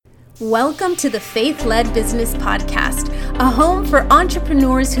Welcome to the Faith-Led Business Podcast, a home for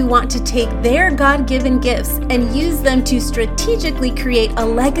entrepreneurs who want to take their God-given gifts and use them to strategically create a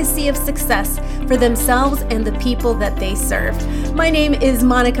legacy of success for themselves and the people that they serve. My name is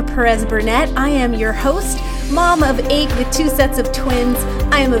Monica Perez Burnett. I am your host, mom of 8 with 2 sets of twins.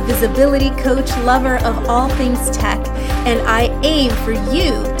 I am a visibility coach, lover of all things tech, and I aim for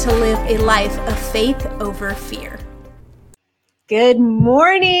you to live a life of faith over fear. Good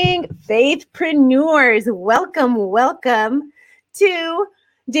morning, Faithpreneurs. Welcome to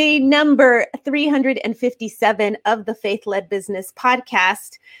day number 357 of the Faith-Led Business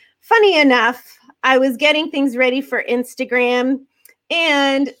Podcast. Funny enough, I was getting things ready for Instagram,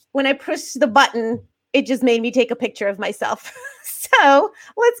 and when I pushed the button, it just made me take a picture of myself. So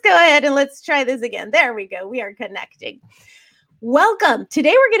let's go ahead and let's try this again. There we go. We are connecting. Welcome.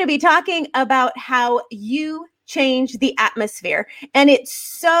 Today we're going to be talking about how you change the atmosphere. And it's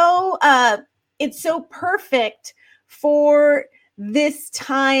so perfect for this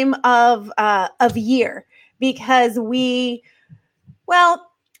time of year because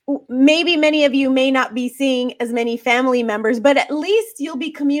maybe many of you may not be seeing as many family members, but at least you'll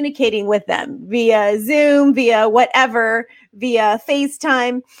be communicating with them via Zoom, via whatever, via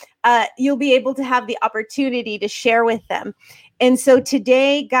FaceTime. You'll be able to have the opportunity to share with them. And so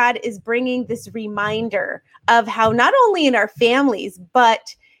today, God is bringing this reminder of how not only in our families,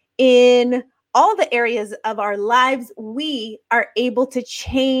 but in all the areas of our lives, we are able to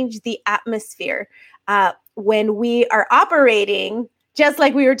change the atmosphere when we are operating, just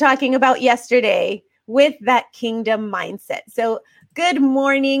like we were talking about yesterday, with that kingdom mindset. So good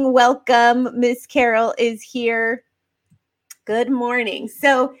morning. Welcome. Miss Carol is here. Good morning.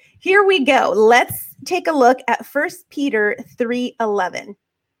 So here we go. Let's take a look at 1 Peter 3:11.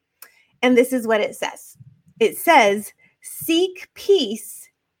 And this is what it says. It says, seek peace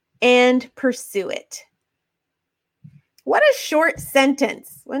and pursue it. What a short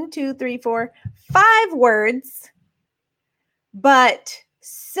sentence. 1, 2, 3, 4, 5 words, but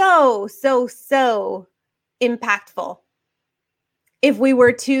so impactful if we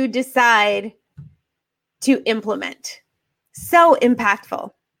were to decide to implement. So impactful.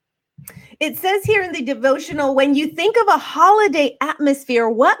 It says here in the devotional, when you think of a holiday atmosphere,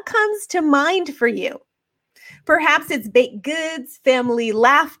 what comes to mind for you? Perhaps it's baked goods, family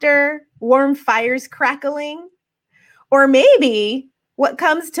laughter, warm fires crackling. Or maybe what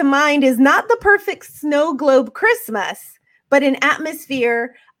comes to mind is not the perfect snow globe Christmas, but an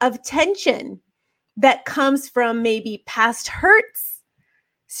atmosphere of tension that comes from maybe past hurts,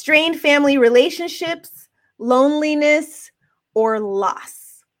 strained family relationships, loneliness, or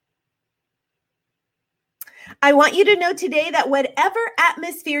loss. I want you to know today that whatever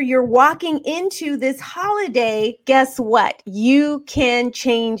atmosphere you're walking into this holiday, guess what? You can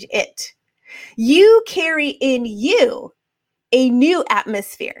change it. You carry in you a new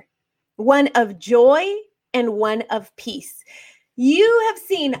atmosphere, one of joy and one of peace. You have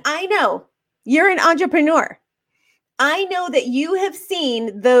seen, I know, you're an entrepreneur. I know that you have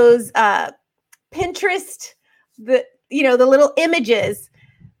seen those Pinterest, the little images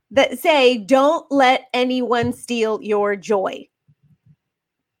that say, don't let anyone steal your joy.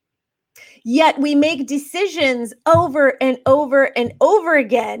 Yet we make decisions over and over and over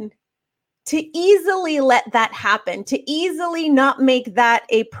again to easily let that happen, to easily not make that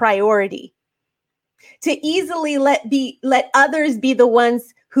a priority, to easily let others be the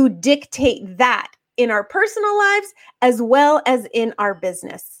ones who dictate that in our personal lives as well as in our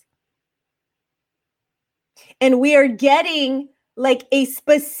business. And we are getting like a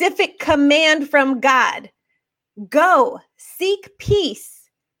specific command from God. Go, seek peace,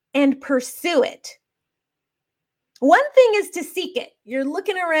 and pursue it. One thing is to seek it. You're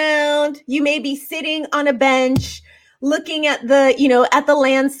looking around. You may be sitting on a bench, looking at the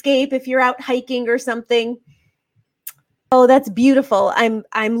landscape if you're out hiking or something. Oh, that's beautiful. I'm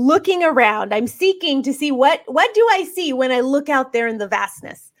looking around. I'm seeking to see what do I see when I look out there in the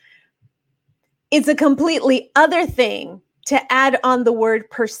vastness. It's a completely other thing to add on the word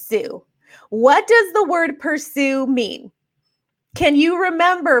pursue. What does the word pursue mean? Can you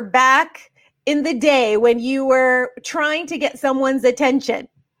remember back in the day when you were trying to get someone's attention?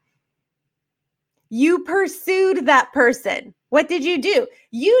 You pursued that person. What did you do?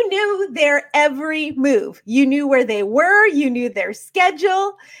 You knew their every move. You knew where they were. You knew their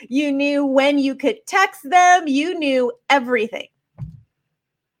schedule. You knew when you could text them. You knew everything.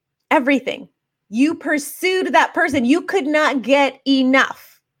 Everything. You pursued that person. You could not get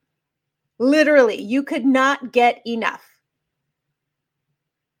enough. Literally, you could not get enough.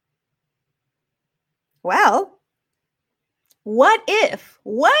 Well, What if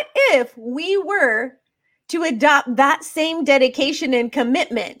we were to adopt that same dedication and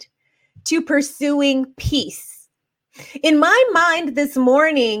commitment to pursuing peace? In my mind this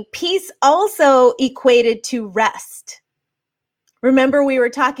morning, peace also equated to rest. Remember, we were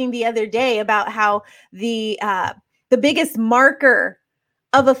talking the other day about how the biggest marker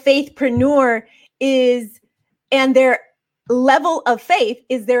of a faithpreneur is, and their level of faith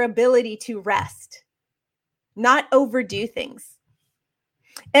is their ability to rest, not overdo things.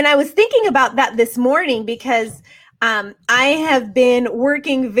 And I was thinking about that this morning because I have been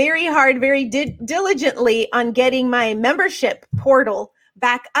working very hard, very diligently on getting my membership portal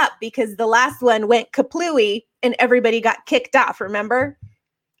back up because the last one went kaplooey and everybody got kicked off. Remember?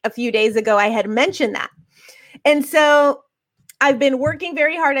 A few days ago, I had mentioned that. And so I've been working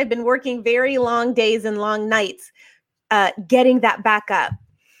very hard. I've been working very long days and long nights getting that back up.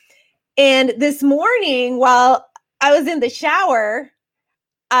 And this morning, while I was in the shower,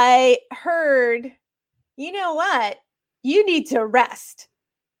 I heard, you know what? You need to rest.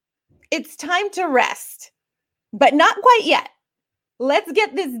 It's time to rest, but not quite yet. Let's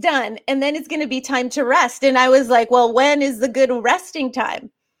get this done. And then it's going to be time to rest. And I was like, well, when is the good resting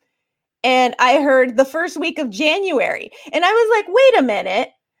time? And I heard the first week of January. And I was like, wait a minute.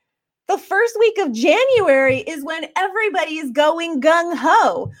 The first week of January is when everybody is going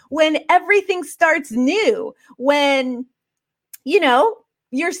gung-ho, when everything starts new, when,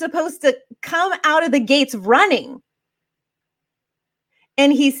 you're supposed to come out of the gates running.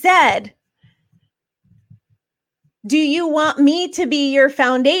 And he said, do you want me to be your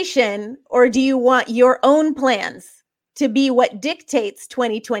foundation, or do you want your own plans to be what dictates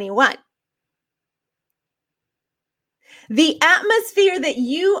 2021? The atmosphere that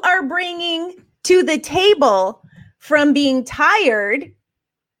you are bringing to the table from being tired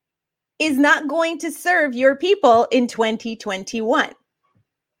is not going to serve your people in 2021.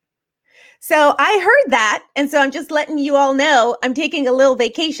 So I heard that. And so I'm just letting you all know I'm taking a little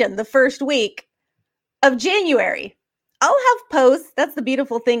vacation the first week of January. I'll have posts. That's the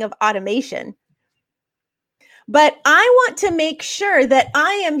beautiful thing of automation. But I want to make sure that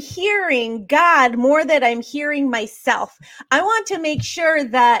I am hearing God more than I'm hearing myself. I want to make sure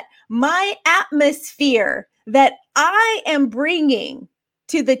that my atmosphere that I am bringing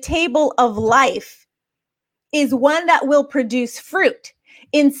to the table of life is one that will produce fruit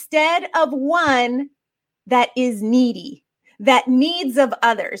instead of one that is needy, that needs of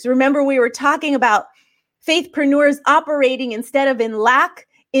others. Remember, we were talking about faithpreneurs operating instead of in lack,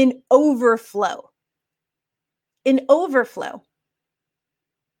 in overflow. In overflow.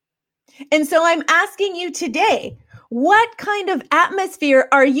 And so I'm asking you today, what kind of atmosphere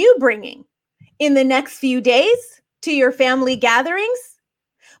are you bringing in the next few days to your family gatherings,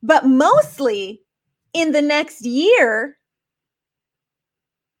 but mostly in the next year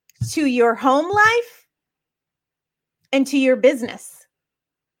to your home life and to your business?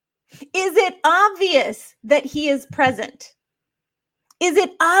 Is it obvious that he is present? Is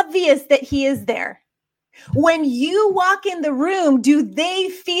it obvious that he is there? When you walk in the room, do they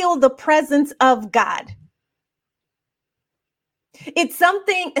feel the presence of God? It's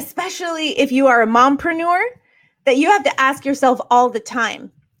something, especially if you are a mompreneur, that you have to ask yourself all the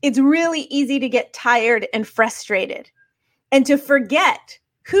time. It's really easy to get tired and frustrated and to forget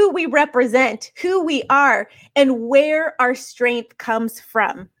who we represent, who we are, and where our strength comes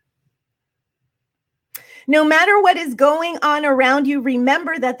from. No matter what is going on around you,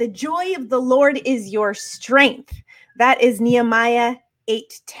 remember that the joy of the Lord is your strength. That is Nehemiah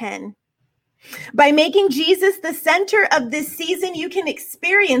 8:10. By making Jesus the center of this season, you can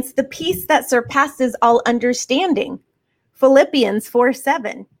experience the peace that surpasses all understanding. Philippians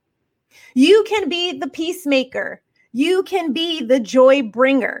 4:7. You can be the peacemaker. You can be the joy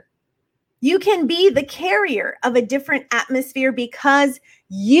bringer. You can be the carrier of a different atmosphere because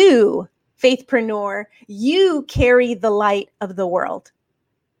you, faithpreneur, you carry the light of the world.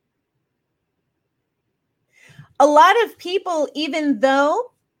 A lot of people, even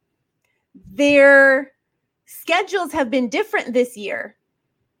though their schedules have been different this year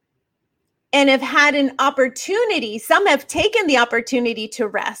and have had an opportunity, some have taken the opportunity to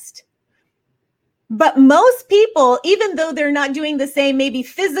rest. But most people, even though they're not doing the same maybe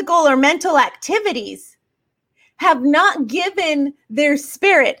physical or mental activities, have not given their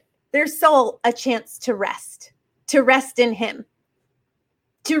spirit, their soul, a chance to rest in him,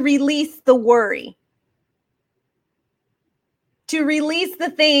 to release the worry, to release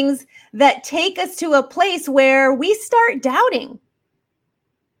the things that take us to a place where we start doubting,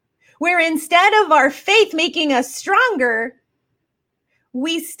 where instead of our faith making us stronger,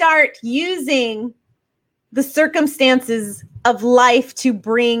 we start using the circumstances of life to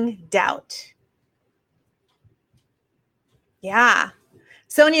bring doubt. Yeah.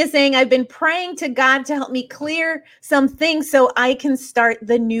 Sonia saying, I've been praying to God to help me clear some things so I can start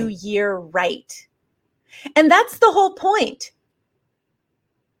the new year right. And that's the whole point.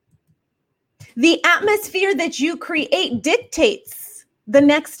 The atmosphere that you create dictates the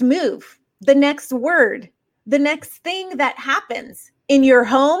next move, the next word, the next thing that happens in your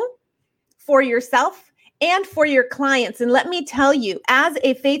home, for yourself, and for your clients. And let me tell you, as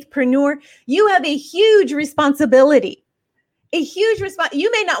a faithpreneur, you have a huge responsibility. You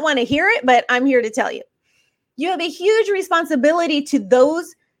may not want to hear it, but I'm here to tell you. You have a huge responsibility to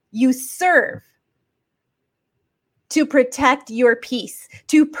those you serve to protect your peace,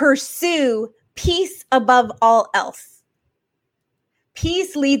 to pursue peace above all else.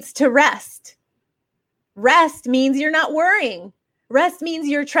 Peace leads to rest. Rest means you're not worrying. Rest means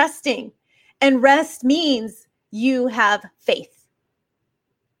you're trusting. And rest means you have faith.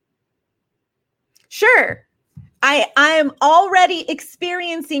 Sure, I am already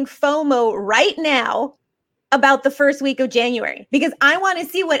experiencing FOMO right now about the first week of January because I want to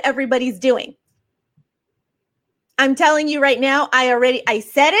see what everybody's doing. I'm telling you right now, I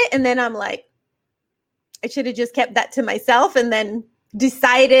said it and then I'm like, I should have just kept that to myself and then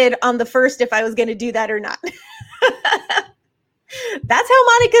decided on the first if I was going to do that or not. That's how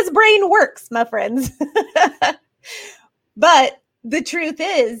Monica's brain works, my friends. But the truth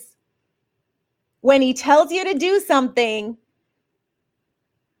is, when he tells you to do something,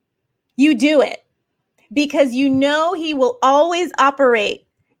 you do it because you know he will always operate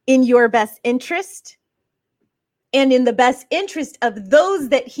in your best interest and in the best interest of those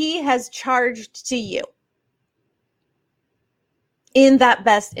that he has charged to you. In that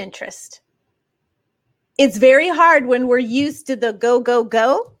best interest. It's very hard when we're used to the go, go,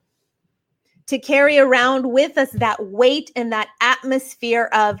 go to carry around with us that weight and that atmosphere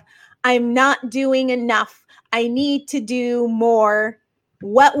of, I'm not doing enough. I need to do more.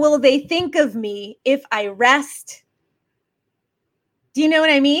 What will they think of me if I rest? Do you know what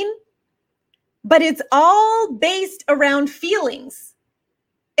I mean? But it's all based around feelings.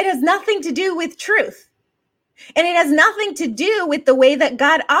 It has nothing to do with truth. And it has nothing to do with the way that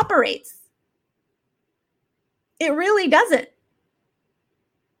God operates. It really doesn't.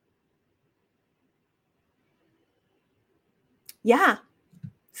 Yeah.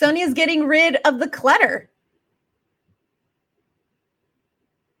 Sonia's getting rid of the clutter.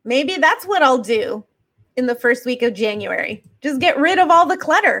 Maybe that's what I'll do in the first week of January. Just get rid of all the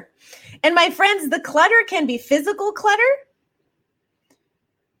clutter. And my friends, the clutter can be physical clutter.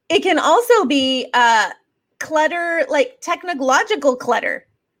 It can also be clutter, like technological clutter.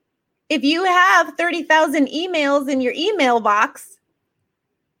 If you have 30,000 emails in your email box,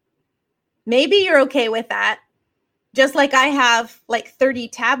 maybe you're okay with that. Just like I have like 30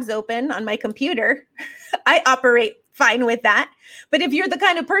 tabs open on my computer. I operate fine with that. But if you're the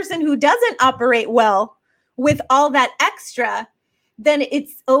kind of person who doesn't operate well with all that extra, then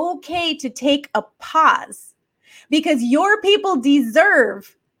it's okay to take a pause because your people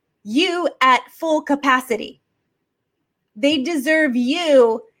deserve you at full capacity. They deserve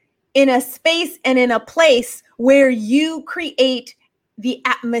you in a space and in a place where you create the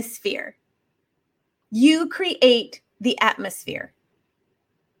atmosphere. You create the atmosphere.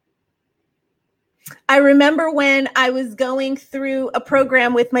 I remember when I was going through a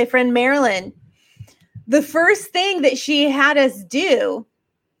program with my friend Marilyn, the first thing that she had us do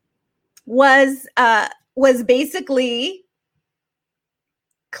was basically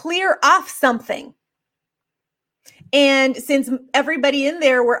clear off something. And since everybody in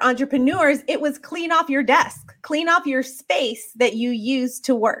there were entrepreneurs, it was clean off your desk, clean off your space that you use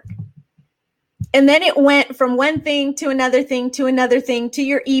to work. And then it went from one thing to another thing, to another thing, to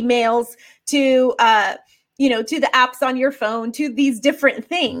your emails, to, to the apps on your phone, to these different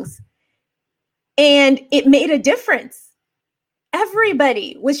things. And it made a difference.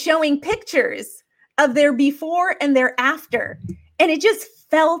 Everybody was showing pictures of their before and their after. And it just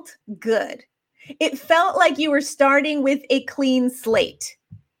felt good. It felt like you were starting with a clean slate.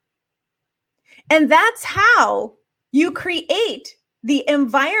 And that's how you create the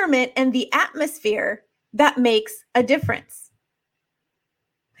environment and the atmosphere that makes a difference.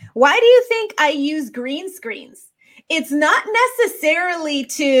 Why do you think I use green screens? It's not necessarily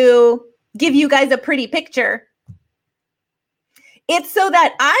to give you guys a pretty picture. It's so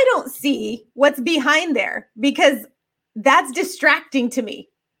that I don't see what's behind there because that's distracting to me.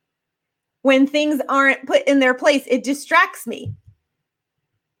 When things aren't put in their place, it distracts me.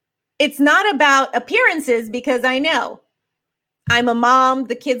 It's not about appearances because I know I'm a mom.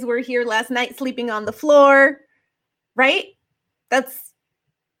 The kids were here last night sleeping on the floor, right? That's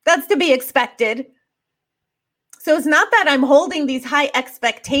to be expected. So it's not that I'm holding these high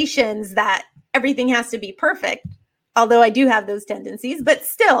expectations that everything has to be perfect, although I do have those tendencies, but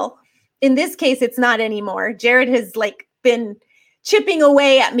still, in this case, it's not anymore. Jared has been chipping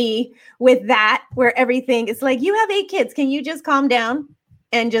away at me with that, where everything is like, you have 8 kids. Can you just calm down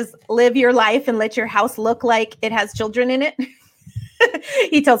and just live your life and let your house look like it has children in it?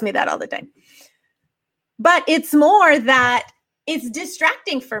 He tells me that all the time. But it's more that it's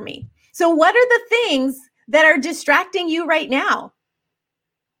distracting for me. So what are the things that are distracting you right now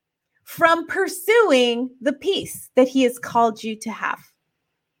from pursuing the peace that he has called you to have?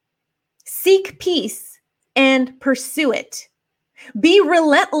 Seek peace and pursue it. Be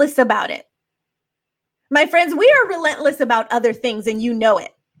relentless about it. My friends, we are relentless about other things, and you know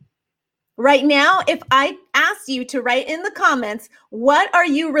it. Right now, if I ask you to write in the comments, what are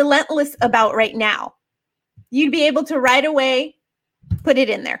you relentless about right now? You'd be able to right away put it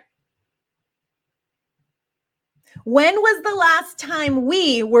in there. When was the last time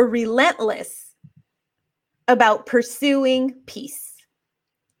we were relentless about pursuing peace?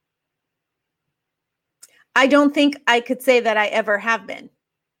 I don't think I could say that I ever have been.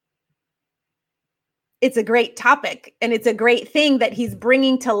 It's a great topic, and it's a great thing that he's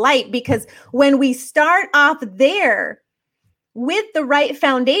bringing to light, because when we start off there with the right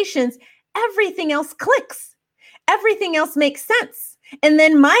foundations, everything else clicks. Everything else makes sense. And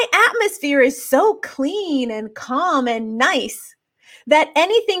then my atmosphere is so clean and calm and nice that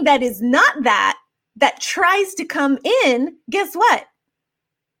anything that is not that tries to come in, guess what?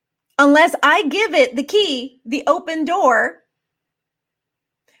 Unless I give it the key, the open door,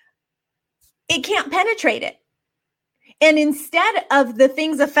 it can't penetrate it. And instead of the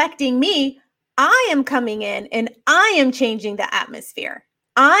things affecting me, I am coming in and I am changing the atmosphere.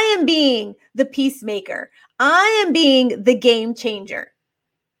 I am being the peacemaker. I am being the game changer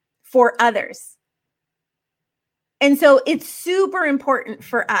for others. And so it's super important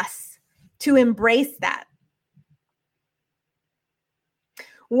for us to embrace that.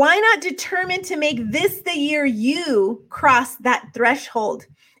 Why not determine to make this the year you cross that threshold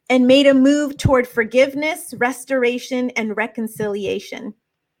and made a move toward forgiveness, restoration, and reconciliation?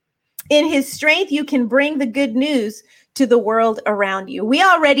 In his strength, you can bring the good news to the world around you. We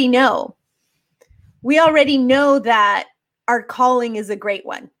already know that our calling is a great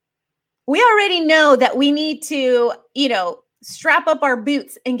one. We already know that we need to, strap up our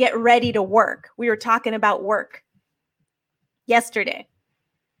boots and get ready to work. We were talking about work yesterday.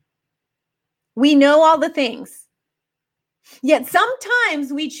 We know all the things. Yet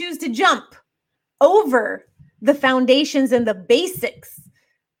sometimes we choose to jump over the foundations and the basics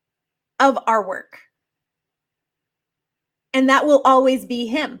of our work. And that will always be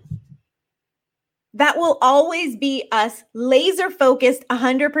him. That will always be us laser focused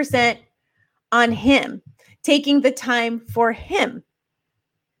 100% on him, taking the time for him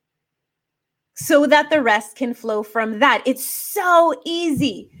so that the rest can flow from that. It's so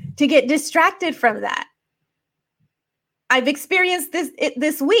easy to get distracted from that. I've experienced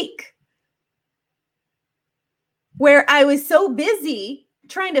this week where I was so busy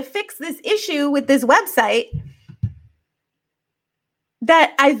trying to fix this issue with this website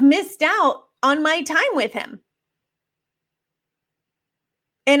that I've missed out on my time with him.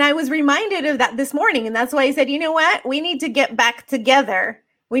 And I was reminded of that this morning. And that's why I said, you know what? We need to get back together.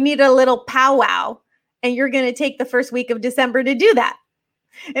 We need a little powwow. And you're going to take the first week of December to do that.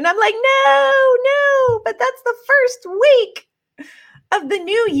 And I'm like, no, but that's the first week of the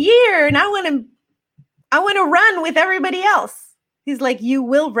new year. And I want to run with everybody else. He's like, you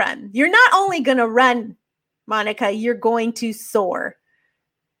will run. You're not only going to run, Monica, you're going to soar.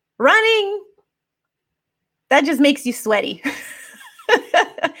 Running, that just makes you sweaty.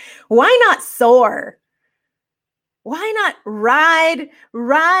 Why not soar? Why not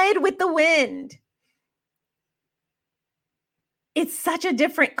ride with the wind? It's such a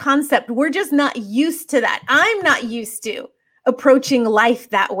different concept. We're just not used to that. I'm not used to approaching life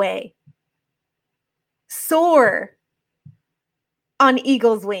that way. Soar on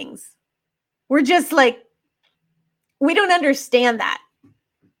eagle's wings. We're just like, we don't understand that.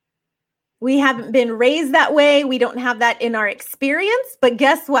 We haven't been raised that way. We don't have that in our experience. But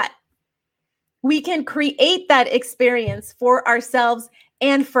guess what? We can create that experience for ourselves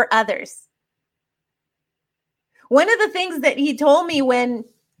and for others. One of the things that he told me when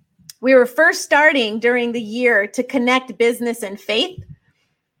we were first starting during the year to connect business and faith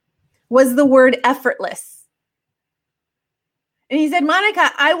was the word effortless. And he said,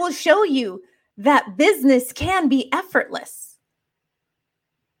 Monica, I will show you that business can be effortless.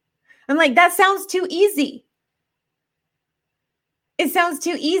 I'm like, that sounds too easy. It sounds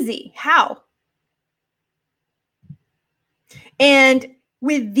too easy. How? And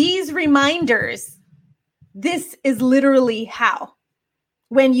with these reminders, this is literally how.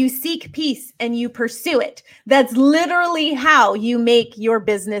 When you seek peace and you pursue it, that's literally how you make your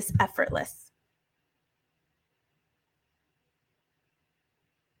business effortless.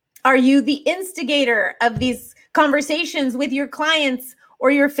 Are you the instigator of these conversations with your clients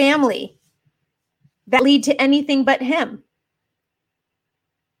or your family that lead to anything but him?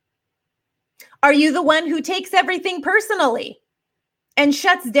 Are you the one who takes everything personally and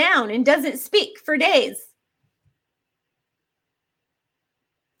shuts down and doesn't speak for days?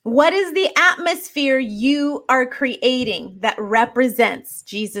 What is the atmosphere you are creating that represents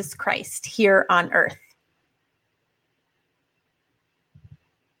Jesus Christ here on earth?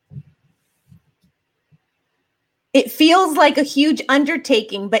 It feels like a huge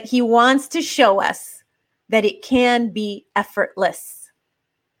undertaking, but he wants to show us that it can be effortless.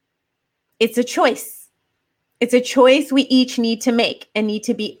 It's a choice. It's a choice we each need to make and need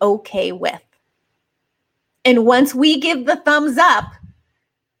to be okay with. And once we give the thumbs up,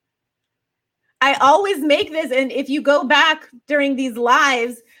 I always make this, and if you go back during these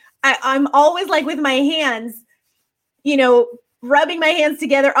lives, I'm always like with my hands, rubbing my hands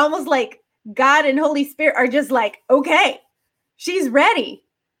together, almost like God and Holy Spirit are just like, okay, she's ready.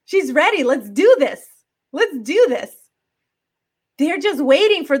 She's ready. Let's do this. Let's do this. They're just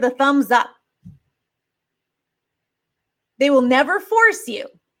waiting for the thumbs up. They will never force you.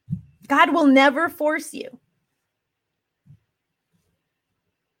 God will never force you.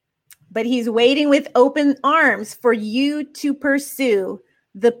 But he's waiting with open arms for you to pursue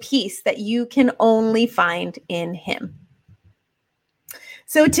the peace that you can only find in him.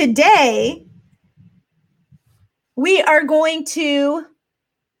 So today, we are going to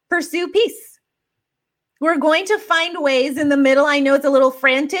pursue peace. We're going to find ways in the middle. I know it's a little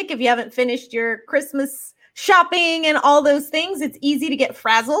frantic if you haven't finished your Christmas shopping and all those things. It's easy to get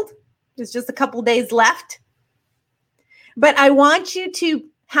frazzled. There's just a couple days left. But I want you to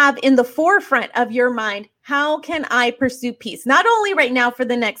have in the forefront of your mind, how can I pursue peace? Not only right now for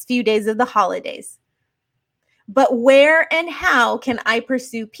the next few days of the holidays, but where and how can I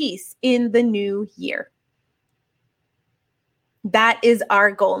pursue peace in the new year? That is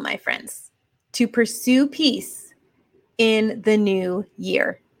our goal, my friends, to pursue peace in the new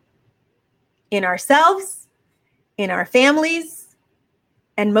year. In ourselves, in our families,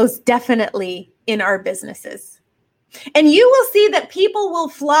 and most definitely in our businesses. And you will see that people will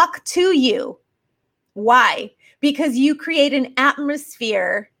flock to you. Why? Because you create an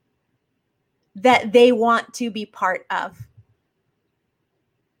atmosphere that they want to be part of.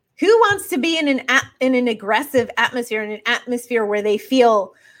 Who wants to be in an aggressive atmosphere, in an atmosphere where they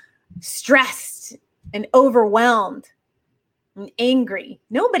feel stressed and overwhelmed and angry?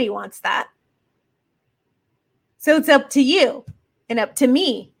 Nobody wants that. So it's up to you and up to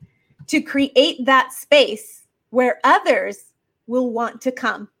me to create that space where others will want to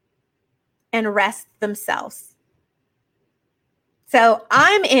come and rest themselves. So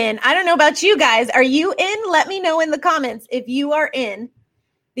I'm in. I don't know about you guys. Are you in? Let me know in the comments if you are in,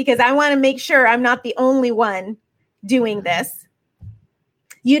 because I want to make sure I'm not the only one doing this.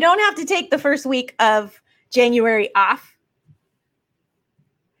 You don't have to take the first week of January off,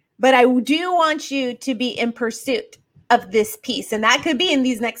 but I do want you to be in pursuit of this peace. And that could be in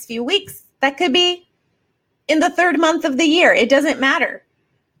these next few weeks. That could be in the third month of the year. It doesn't matter.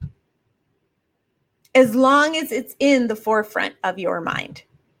 As long as it's in the forefront of your mind.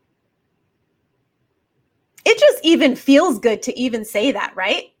 It just even feels good to even say that,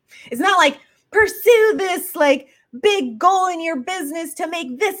 right? It's not like pursue this like big goal in your business to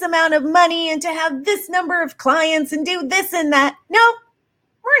make this amount of money and to have this number of clients and do this and that. No,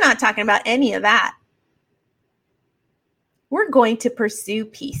 we're not talking about any of that. We're going to pursue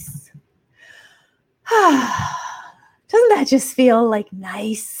peace. Doesn't that just feel like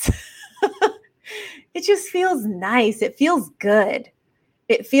nice? It just feels nice. It feels good.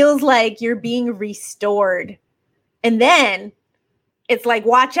 It feels like you're being restored. And then it's like,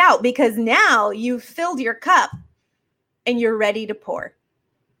 watch out, because now you've filled your cup and you're ready to pour.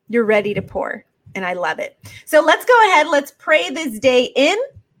 You're ready to pour. And I love it. So let's go ahead. Let's pray this day in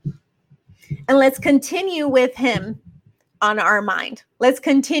and let's continue with him on our mind. Let's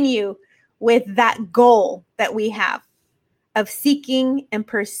continue with that goal that we have of seeking and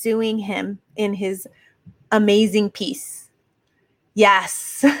pursuing him in his amazing peace.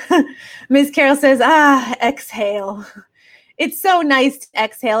 Yes. Ms. Carol says, exhale. It's so nice to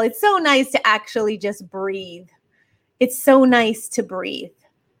exhale. It's so nice to actually just breathe. It's so nice to breathe.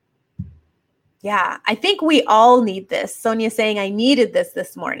 Yeah, I think we all need this. Sonia's saying, I needed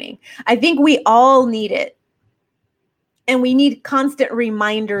this morning. I think we all need it. And we need constant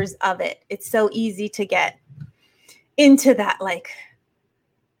reminders of it. It's so easy to get into that, like,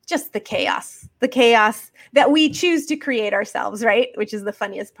 just the chaos that we choose to create ourselves, right? Which is the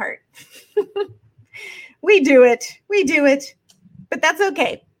funniest part. We do it. But that's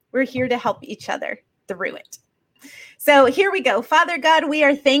okay. We're here to help each other through it. So here we go. Father God, we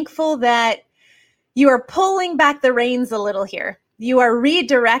are thankful that you are pulling back the reins a little here. You are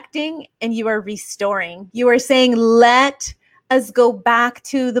redirecting and you are restoring. You are saying, let us go back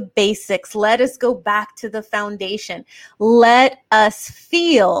to the basics. Let us go back to the foundation. Let us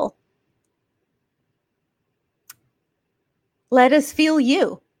feel. Let us feel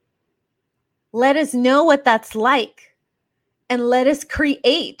you. Let us know what that's like. And let us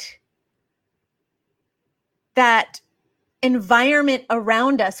create that environment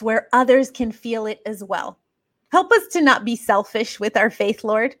around us where others can feel it as well. Help us to not be selfish with our faith,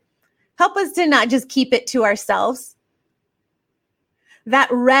 Lord. Help us to not just keep it to ourselves. That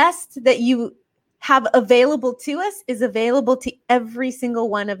rest that you have available to us is available to every single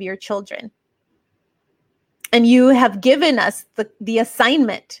one of your children. And you have given us the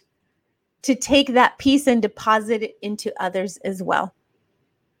assignment to take that peace and deposit it into others as well.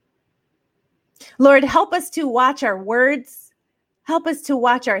 Lord, help us to watch our words. Help us to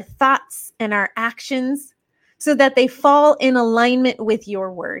watch our thoughts and our actions so that they fall in alignment with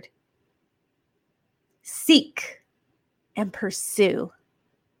your word. Seek and pursue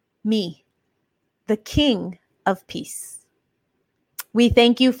me, the King of Peace. We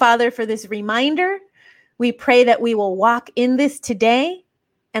thank you, Father, for this reminder. We pray that we will walk in this today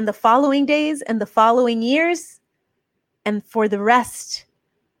and the following days and the following years and for the rest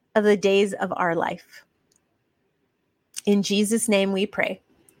of the days of our life. In Jesus' name we pray.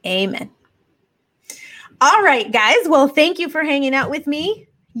 Amen. All right, guys. Well, thank you for hanging out with me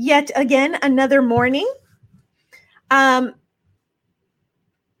yet again another morning. I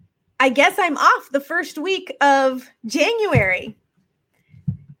guess I'm off the first week of January.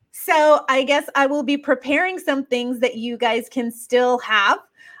 So I guess I will be preparing some things that you guys can still have.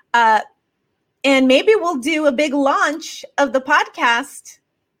 And maybe we'll do a big launch of the podcast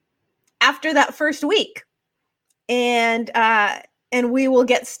after that first week. And we will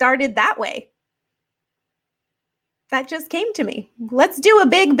get started that way. That just came to me. Let's do a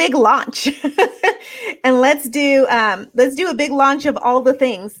big launch. And let's do a big launch of all the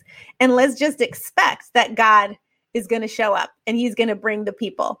things. And let's just expect that God is going to show up and he's going to bring the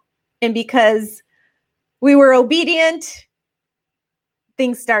people. And because we were obedient,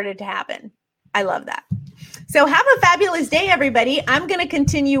 things started to happen. I love that. So have a fabulous day, everybody. I'm going to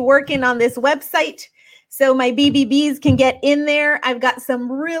continue working on this website so my BBBs can get in there. I've got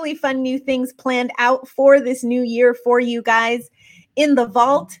some really fun new things planned out for this new year for you guys in the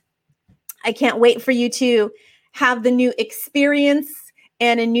vault. I can't wait for you to have the new experience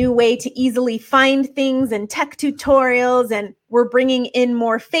and a new way to easily find things and tech tutorials. And we're bringing in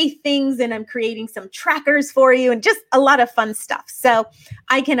more faith things and I'm creating some trackers for you and just a lot of fun stuff. So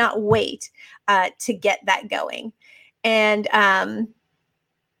I cannot wait to get that going. And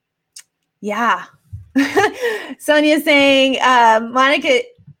yeah. Sonia's saying, Monica,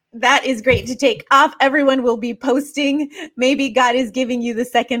 that is great to take off. Everyone will be posting. Maybe God is giving you the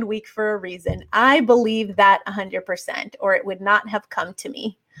second week for a reason. I believe that 100%, or it would not have come to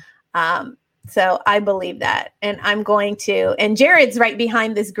me. So I believe that. And I'm going to, and Jared's right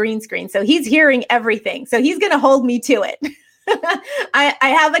behind this green screen. So he's hearing everything. So he's going to hold me to it. I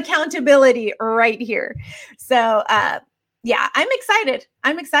have accountability right here. So yeah, I'm excited.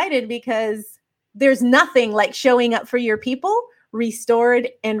 I'm excited because there's nothing like showing up for your people restored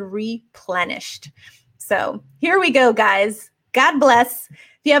and replenished. So here we go, guys. God bless.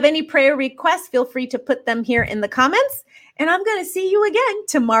 If you have any prayer requests, feel free to put them here in the comments. And I'm going to see you again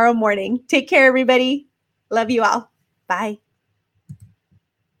tomorrow morning. Take care, everybody. Love you all. Bye.